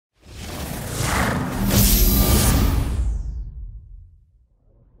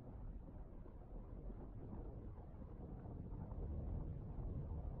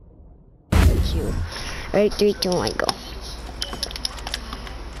Alright, 3, 2, 1, go.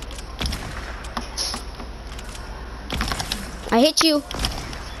 I hit you.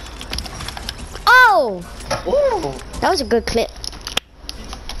 Oh! Ooh. That was a good clip.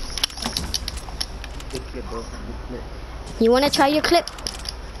 Good clip, bro. Good clip. You wanna try your clip?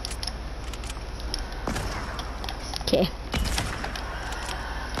 Okay.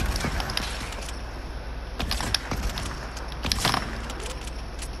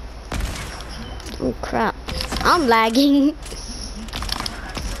 Oh crap. I'm lagging.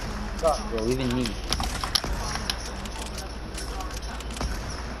 Stop, bro. Even me.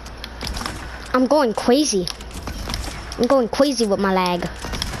 I'm going crazy. I'm going crazy with my lag.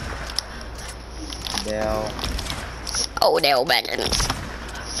 Dell. Oh, Dale Beckons.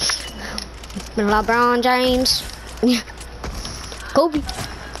 LeBron James. Kobe.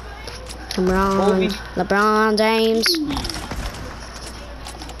 Kobe. LeBron James.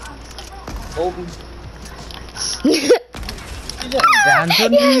 Kobe. You just danced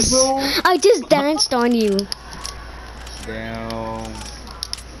on me, bro. I just danced on you. Damn.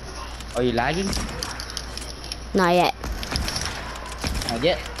 Are you lagging? Not yet. Not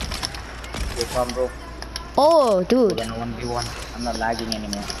yet. Okay, come, bro. Oh, We're dude. gonna 1v1. I'm not lagging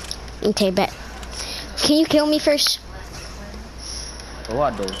anymore. Okay, bet. Can you kill me first? For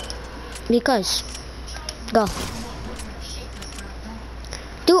what, though? Because. Go.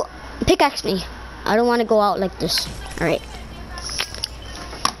 Dude, pickaxe me. I don't want to go out like this. Alright.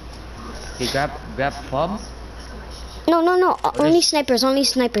 Okay, grab pub. No. Only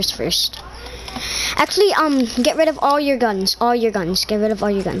snipers first. Actually, get rid of all your guns. Get rid of all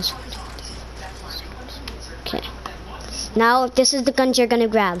your guns. Okay. Now, this is the guns you're gonna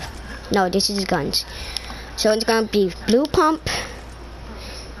grab. No, this is guns. So it's gonna be blue pump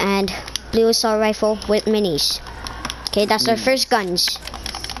and blue assault rifle with minis. Okay, that's our first guns.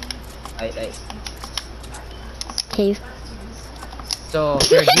 Aye. Okay. So,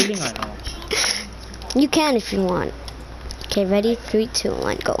 you're healing or no? You can if you want. Okay, ready? 3, 2,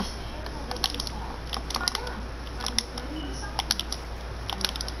 1, go.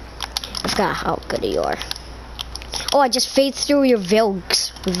 I forgot how good you are. Oh, I just fade through your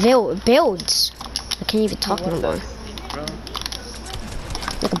builds. I can't even talk no more. Bro.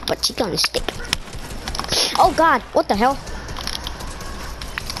 Like a butt cheek on a stick. Oh God, what the hell?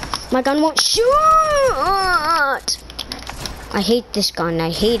 My gun won't shoot. I hate this gun.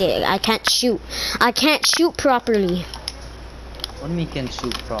 I hate it. I can't shoot. I can't shoot properly. What do you mean can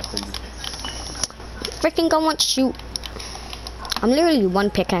shoot properly? Freaking gun won't shoot. I'm literally one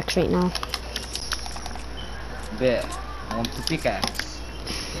pickaxe right now. Bet. I want to pickaxe.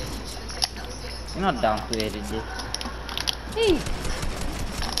 You're not down to edit it. Hey.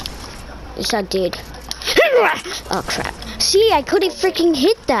 Yes, I did. Oh crap. See, I couldn't freaking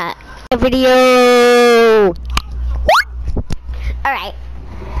hit that. Video. Alright.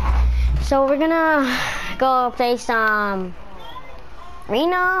 So we're gonna go play some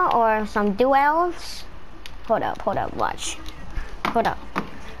arena or some duels. Hold up, watch. Hold up.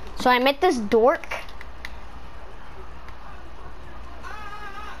 So I met this dork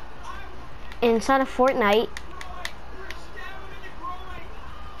inside of Fortnite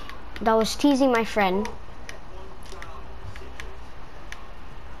that was teasing my friend.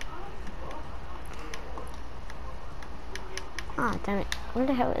 Ah, damn it. Where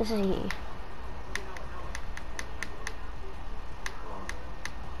the hell is he?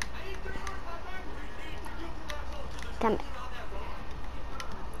 Damn it.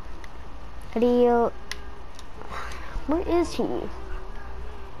 Video. Where is he?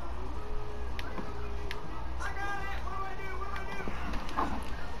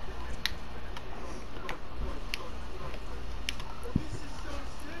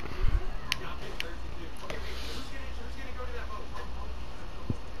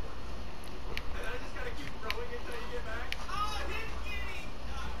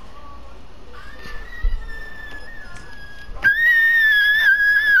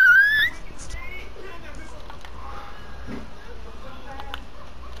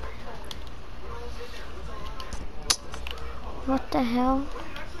 What the hell?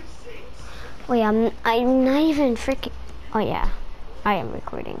 Wait, I'm not even freaking. Oh yeah, I am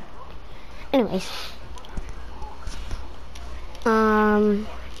recording. Anyways, I'm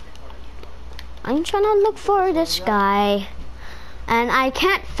trying to look for this guy, and I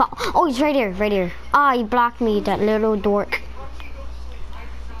can't. Oh, he's right here. Ah, he blocked me. That little dork.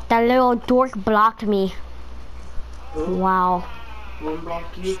 That little dork blocked me. Wow.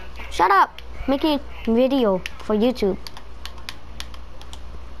 Shut up. Making a video for YouTube.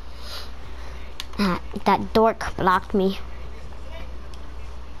 That dork blocked me.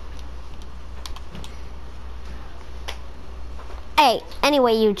 Okay,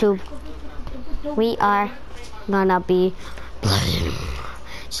 anyway, YouTube, we are gonna be playing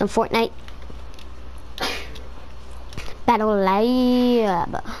some Fortnite Battle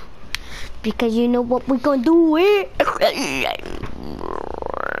Lab because you know what we're gonna do it.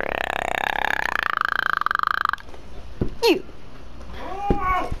 You.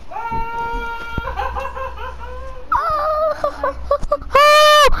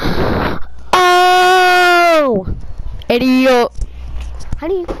 Oh, idiot. How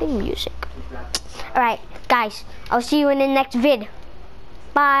do you play music? Alright, guys, I'll see you in the next vid.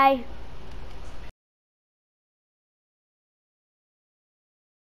 Bye.